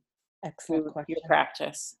overturn through your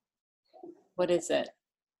practice? What is it?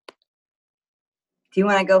 Do you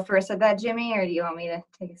want to go first at that, Jimmy, or do you want me to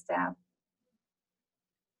take a stab?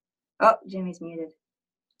 Oh, Jimmy's muted.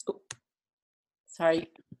 Sorry.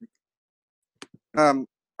 I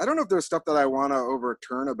don't know if there's stuff that I want to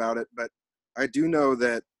overturn about it, but I do know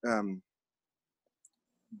that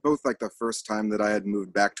both the first time that I had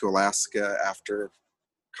moved back to Alaska after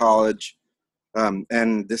college,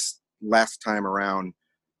 and this last time around,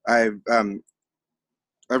 I've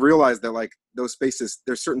realized that those spaces,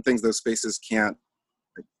 there's certain things those spaces can't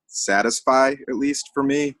satisfy, at least for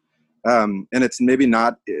me. And it's maybe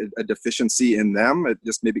not a deficiency in them. It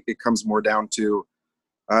just maybe it comes more down to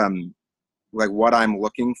what I'm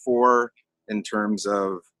looking for in terms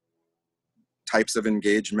of types of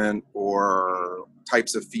engagement or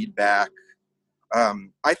types of feedback.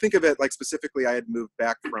 I think of it specifically, I had moved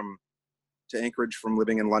back to Anchorage from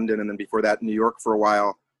living in London, and then before that New York for a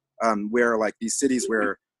while, where these cities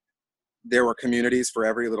where there were communities for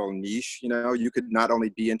every little niche. You could not only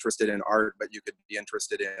be interested in art, but you could be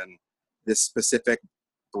interested in this specific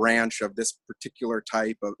branch of this particular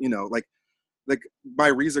type of,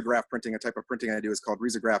 my risograph printing, a type of printing I do is called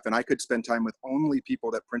risograph, and I could spend time with only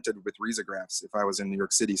people that printed with risographs if I was in New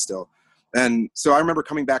York City still. And so I remember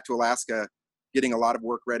coming back to Alaska, getting a lot of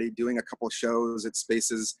work ready, doing a couple shows at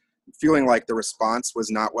spaces, feeling like the response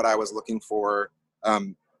was not what I was looking for,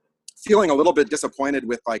 feeling a little bit disappointed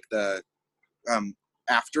with the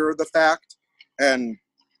after the fact, and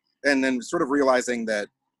then sort of realizing that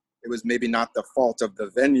it was maybe not the fault of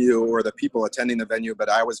the venue or the people attending the venue, but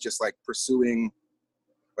I was just pursuing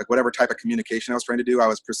whatever type of communication I was trying to do, I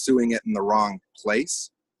was pursuing it in the wrong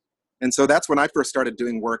place. And so that's when I first started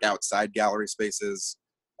doing work outside gallery spaces.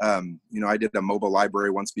 I did a mobile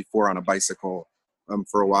library once before on a bicycle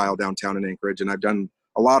for a while downtown in Anchorage, and I've done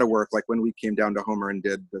a lot of work when we came down to Homer and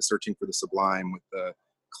did the Searching for the Sublime with the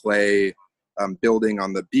clay building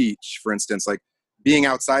on the beach, for instance. Being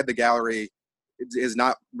outside the gallery is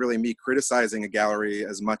not really me criticizing a gallery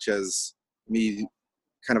as much as me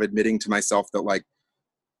kind of admitting to myself that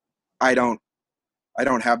I don't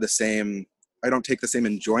take the same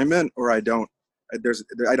enjoyment, or I don't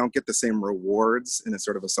get the same rewards in a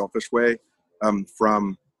sort of a selfish way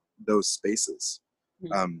from those spaces.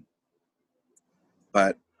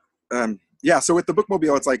 Yeah, so with the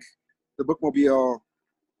Bookmobile, it's the Bookmobile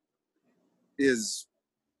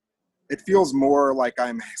it feels more like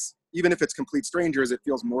even if it's complete strangers, it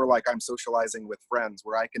feels more like I'm socializing with friends,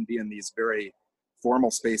 where I can be in these very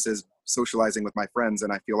formal spaces socializing with my friends,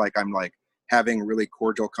 and I feel like I'm having really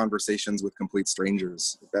cordial conversations with complete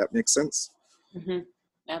strangers, if that makes sense. Mm-hmm.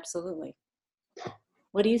 Absolutely.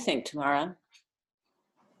 What do you think, Tamara?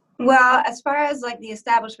 Well, as far as like the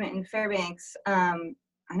establishment in Fairbanks, I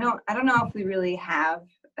don't know if we really have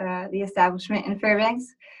the establishment in Fairbanks.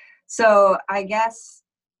 So I guess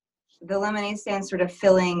the lemonade stand sort of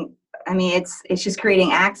filling. I mean, it's just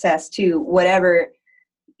creating access to whatever,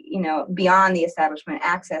 beyond the establishment,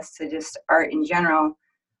 access to just art in general.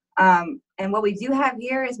 And what we do have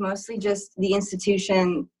here is mostly just the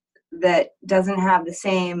institution that doesn't have the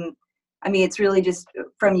same. I mean, it's really just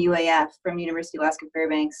from UAF, from University of Alaska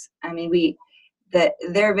Fairbanks. I mean,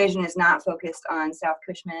 their vision is not focused on South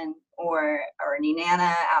Cushman or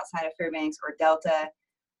Nenana outside of Fairbanks or Delta.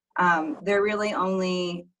 They're really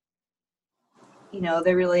only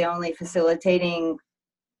facilitating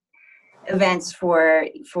events for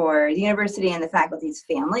the university and the faculty's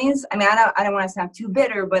families. I mean, I don't want to sound too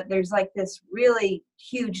bitter, but there's like this really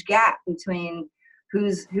huge gap between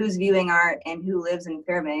who's viewing art and who lives in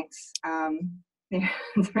Fairbanks.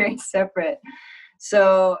 It's very separate.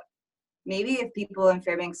 So maybe if people in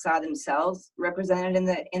Fairbanks saw themselves represented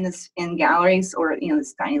in galleries or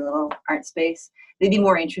this tiny little art space, they'd be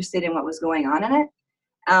more interested in what was going on in it.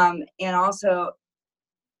 And also,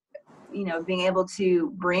 being able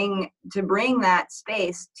to bring that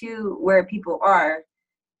space to where people are.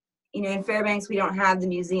 In Fairbanks, we don't have the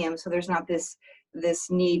museum, so there's not this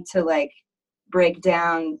need to like break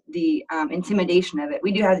down the intimidation of it.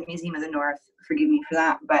 We do have the Museum of the North, forgive me for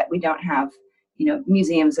that, but we don't have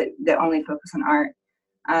museums that only focus on art.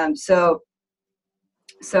 So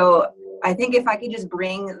I think if I could just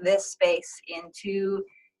bring this space into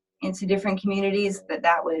different communities,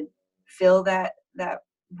 that would fill that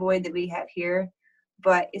void that we have here.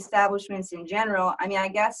 But establishments in general, I mean, I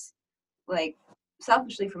guess like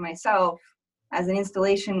selfishly for myself as an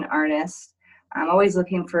installation artist, I'm always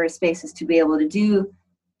looking for spaces to be able to do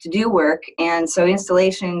work. And so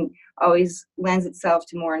installation always lends itself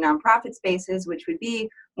to more nonprofit spaces, which would be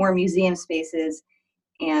more museum spaces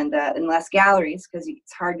and less galleries, because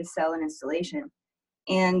it's hard to sell an installation.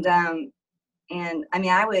 And I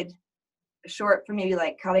mean, I would, short for maybe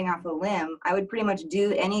like cutting off a limb, I would pretty much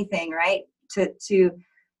do anything, right, to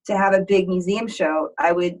have a big museum show.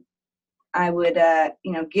 I would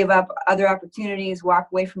give up other opportunities, walk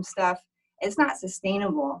away from stuff. It's not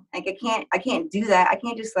sustainable. Like I can't do that. I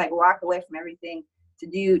can't just like walk away from everything to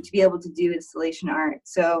be able to do installation art.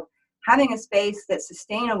 So having a space that's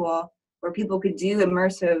sustainable where people could do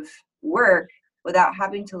immersive work without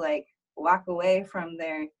having to like walk away from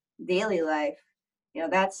their daily life,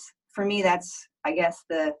 that's, for me, that's, I guess,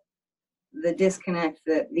 the disconnect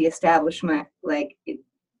that the establishment, like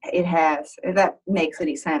it has, if that makes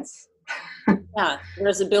any sense. Yeah,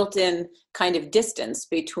 there's a built-in kind of distance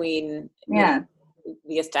between the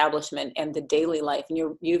establishment and the daily life,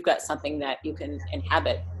 and you've got something that you can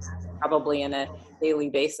inhabit probably on a daily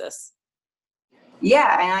basis.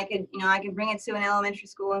 Yeah, and I could bring it to an elementary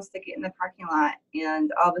school and stick it in the parking lot,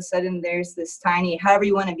 and all of a sudden there's this tiny, however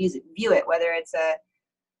you want to view it, whether it's a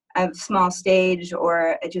small stage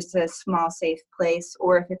or just a small safe place,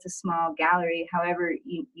 or if it's a small gallery, however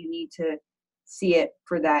you need to see it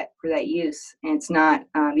for that use. And it's not,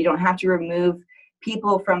 you don't have to remove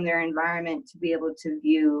people from their environment to be able to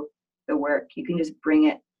view the work. You can just bring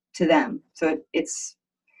it to them. So it's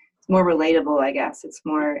more relatable, I guess. It's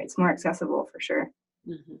more accessible for sure.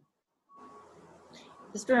 Mm-hmm.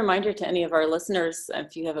 Just a reminder to any of our listeners,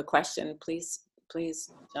 if you have a question, please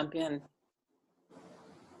jump in.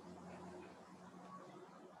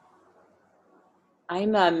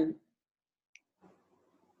 I'm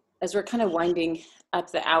as we're kind of winding up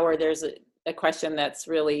the hour, there's a question that's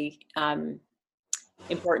really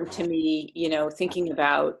important to me, thinking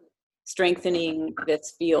about strengthening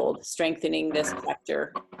this field, strengthening this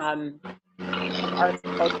sector, arts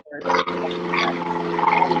and culture.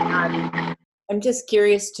 I'm just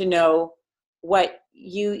curious to know what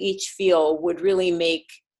you each feel would really make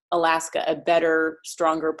Alaska a better,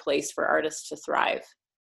 stronger place for artists to thrive.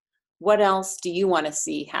 What else do you want to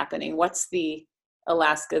see happening? What's the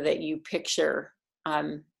Alaska that you picture,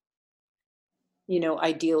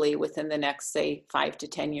 ideally within the next, say, 5 to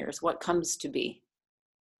 10 years? What comes to be?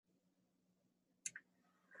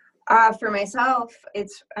 For myself,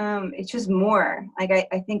 it's just more. Like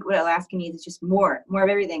I think what Alaska needs is just more of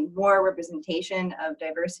everything, more representation of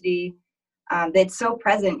diversity that's so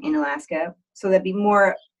present in Alaska. So there'd be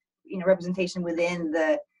more, representation within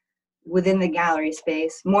the gallery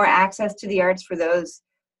space, more access to the arts for those,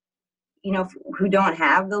 who don't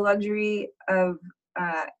have the luxury of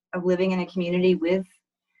living in a community with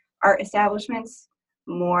art establishments,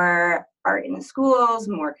 more art in the schools,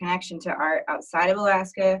 more connection to art outside of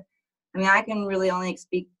Alaska. I mean, I can really only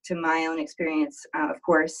speak to my own experience, of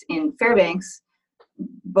course, in Fairbanks,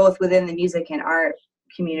 both within the music and art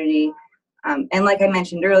community. And like I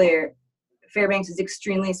mentioned earlier, Fairbanks is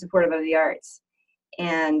extremely supportive of the arts.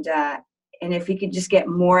 And if we could just get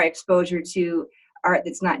more exposure to art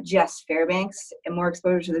that's not just Fairbanks, and more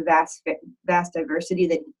exposure to the vast diversity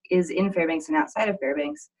that is in Fairbanks and outside of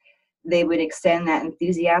Fairbanks, they would extend that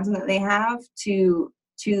enthusiasm that they have to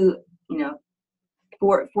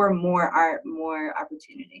for more art, more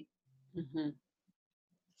opportunity. Mm-hmm.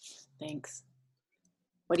 Thanks.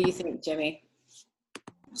 What do you think, Jimmy?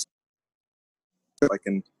 I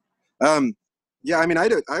can, yeah, I mean,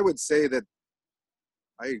 I would say that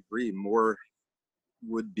I agree, more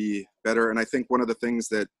would be better. And I think one of the things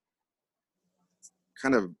that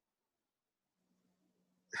kind of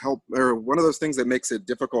help, or one of those things that makes it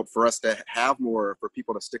difficult for us to have more, for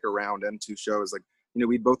people to stick around and to shows, like,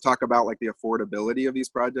 we both talk about like the affordability of these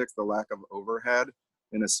projects, the lack of overhead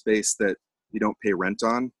in a space that you don't pay rent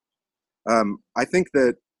on. I think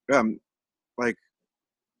that like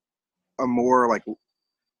a more like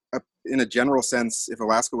in a general sense, if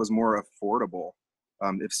Alaska was more affordable,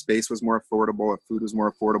 if space was more affordable, if food was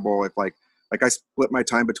more affordable, if like I split my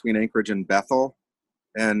time between Anchorage and Bethel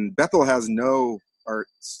has no art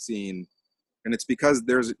scene, and it's because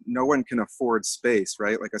there's no one can afford space,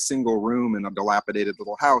 right? Like a single room in a dilapidated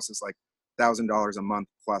little house is like $1,000 a month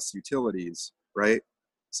plus utilities, right?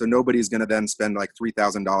 So nobody's going to then spend like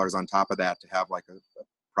 $3,000 on top of that to have like a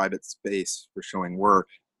private space for showing work.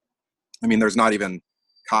 I mean, there's not even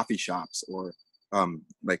coffee shops or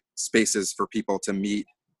like spaces for people to meet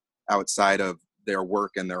outside of their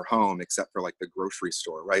work and their home, except for like the grocery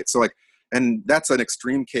store, right? So like, and that's an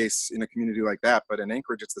extreme case in a community like that, but in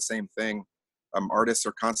Anchorage, it's the same thing. Artists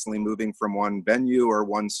are constantly moving from one venue or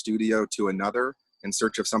one studio to another in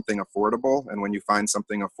search of something affordable. And when you find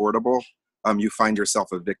something affordable, you find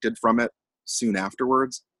yourself evicted from it soon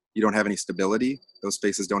afterwards. You don't have any stability. Those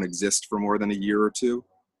spaces don't exist for more than a year or two.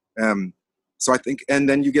 So I think, and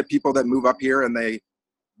then you get people that move up here and they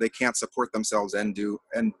can't support themselves and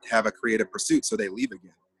have a creative pursuit, so they leave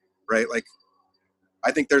again, right? Like,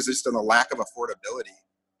 I think there's just a lack of affordability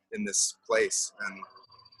in this place, and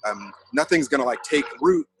nothing's gonna like take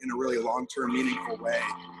root in a really long-term, meaningful way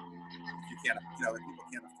if you can't, if people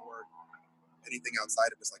can't afford anything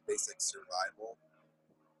outside of just like basic survival.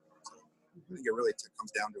 So I think it really comes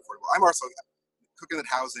down to affordable. I'm also Coconut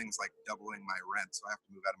Housing's like doubling my rent, so I have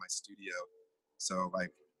to move out of my studio. So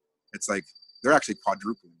like, it's like they're actually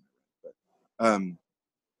quadrupling my rent.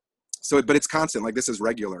 But it's constant. Like, this is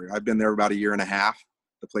regular. I've been there about a year and a half.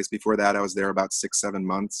 The place before that, I was there about 6-7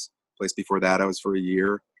 months. The place before that, I was for a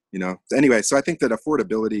year. Anyway, so I think that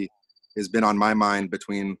affordability has been on my mind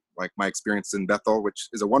between like my experience in Bethel, which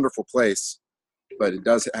is a wonderful place, but it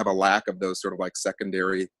does have a lack of those sort of like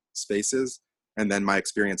secondary spaces. And then my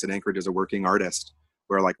experience in Anchorage as a working artist,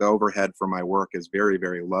 where like the overhead for my work is very,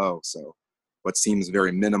 very low. So what seems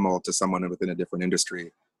very minimal to someone within a different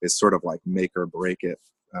industry is sort of like make or break it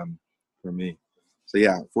for me. So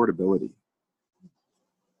yeah, affordability.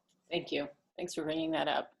 Thank you. Thanks for bringing that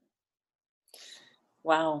up.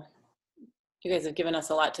 Wow. You guys have given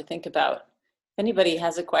us a lot to think about. If anybody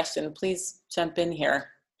has a question, please jump in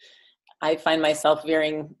here. I find myself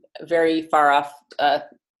veering very far off the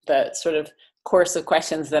sort of course of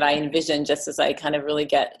questions that I envision, just as I kind of really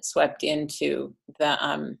get swept into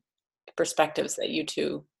the perspectives that you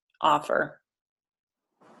two offer.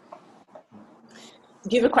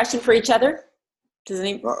 Do you have a question for each other? Does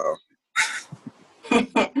any? Uh-oh.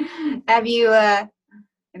 Have you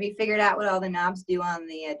figured out what all the knobs do on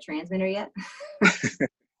the transmitter yet?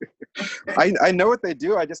 I know what they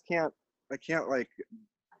do. I can't like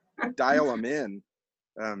dial them in.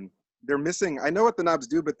 They're missing. I know what the knobs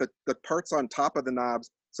do, but the parts on top of the knobs,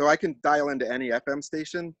 so I can dial into any FM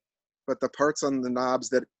station, but the parts on the knobs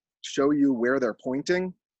that show you where they're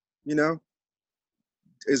pointing,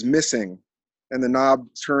 is missing. And the knob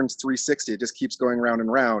turns 360. It just keeps going round and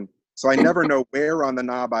round. So I never know where on the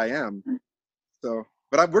knob I am. So,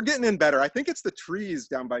 but we're getting in better. I think it's the trees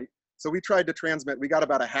down by, so we tried to transmit, we got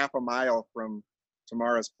about a half a mile from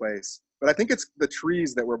Tamara's place, but I think it's the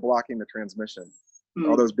trees that were blocking the transmission.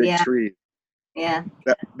 All those big trees. Yeah.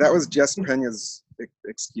 That was Jess Pena's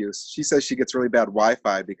excuse. She says she gets really bad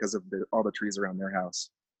Wi-Fi because of all the trees around their house.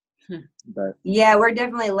 But yeah, we're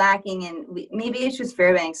definitely lacking, and maybe it's just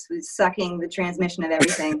Fairbanks who's sucking the transmission of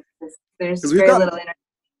everything. There's very little internet.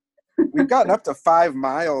 We've gotten up to 5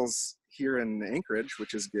 miles here in Anchorage,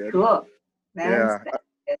 which is good. Cool. That's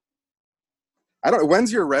good. I don't know,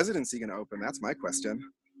 when's your residency going to open? That's my question.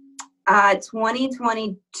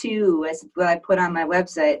 2022 is what I put on my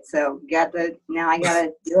website, so now I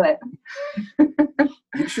gotta do it.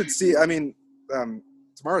 You should see, I mean,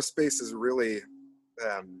 tomorrow's space is really,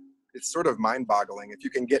 it's sort of mind-boggling. If you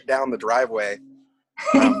can get down the driveway,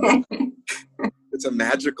 it's a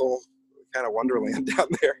magical kind of wonderland down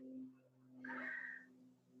there.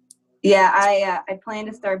 Yeah, I plan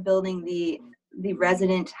to start building the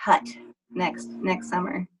resident hut next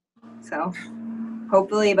summer. So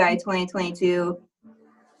hopefully by 2022,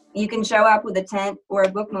 you can show up with a tent or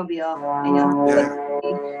a bookmobile, and you'll have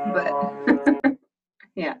to but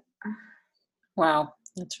yeah. Wow,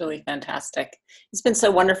 that's really fantastic. It's been so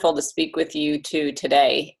wonderful to speak with you too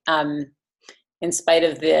today. In spite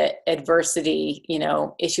of the adversity,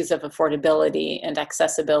 issues of affordability and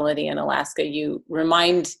accessibility in Alaska, you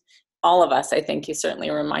remind all of us, I think you certainly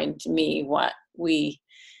remind me what we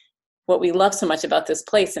love so much about this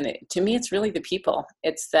place. And to me, it's really the people.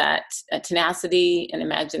 It's that tenacity and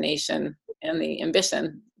imagination and the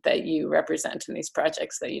ambition that you represent in these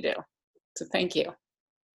projects that you do. So thank you.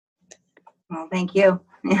 Well, thank you.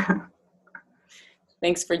 Yeah.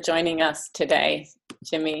 Thanks for joining us today,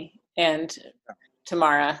 Jimmy and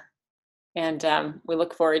Tamara. And we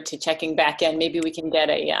look forward to checking back in. Maybe we can get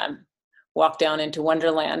a walk down into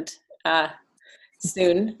Wonderland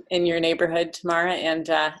soon in your neighborhood, Tamara. And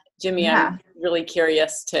Jimmy, yeah. I'm really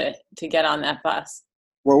curious to get on that bus.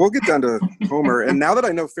 Well, we'll get down to Homer. And now that I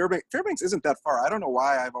know Fairbanks isn't that far. I don't know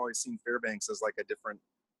why I've always seen Fairbanks as like a different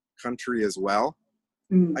country as well.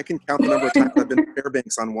 I can count the number of times I've been to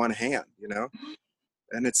Fairbanks on one hand,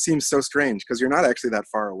 and it seems so strange because you're not actually that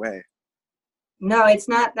far away. No, it's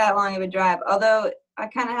not that long of a drive. Although I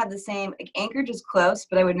kind of have the same, like Anchorage is close,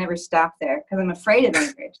 but I would never stop there because I'm afraid of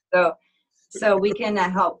Anchorage. So we can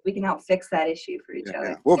help fix that issue for each other.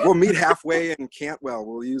 Yeah. We'll meet halfway in Cantwell.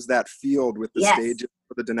 We'll use that field with the stage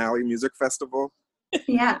for the Denali Music Festival.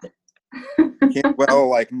 Yeah. Cantwell,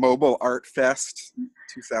 like Mobile Art Fest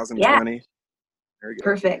 2020. Yeah. There you go.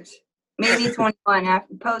 Perfect. Maybe 21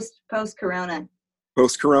 after post Corona.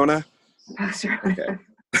 Post Corona. Okay.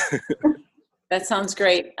 That sounds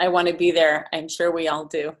great. I want to be there. I'm sure we all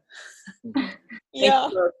do. Yeah.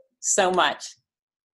 Thank you so much.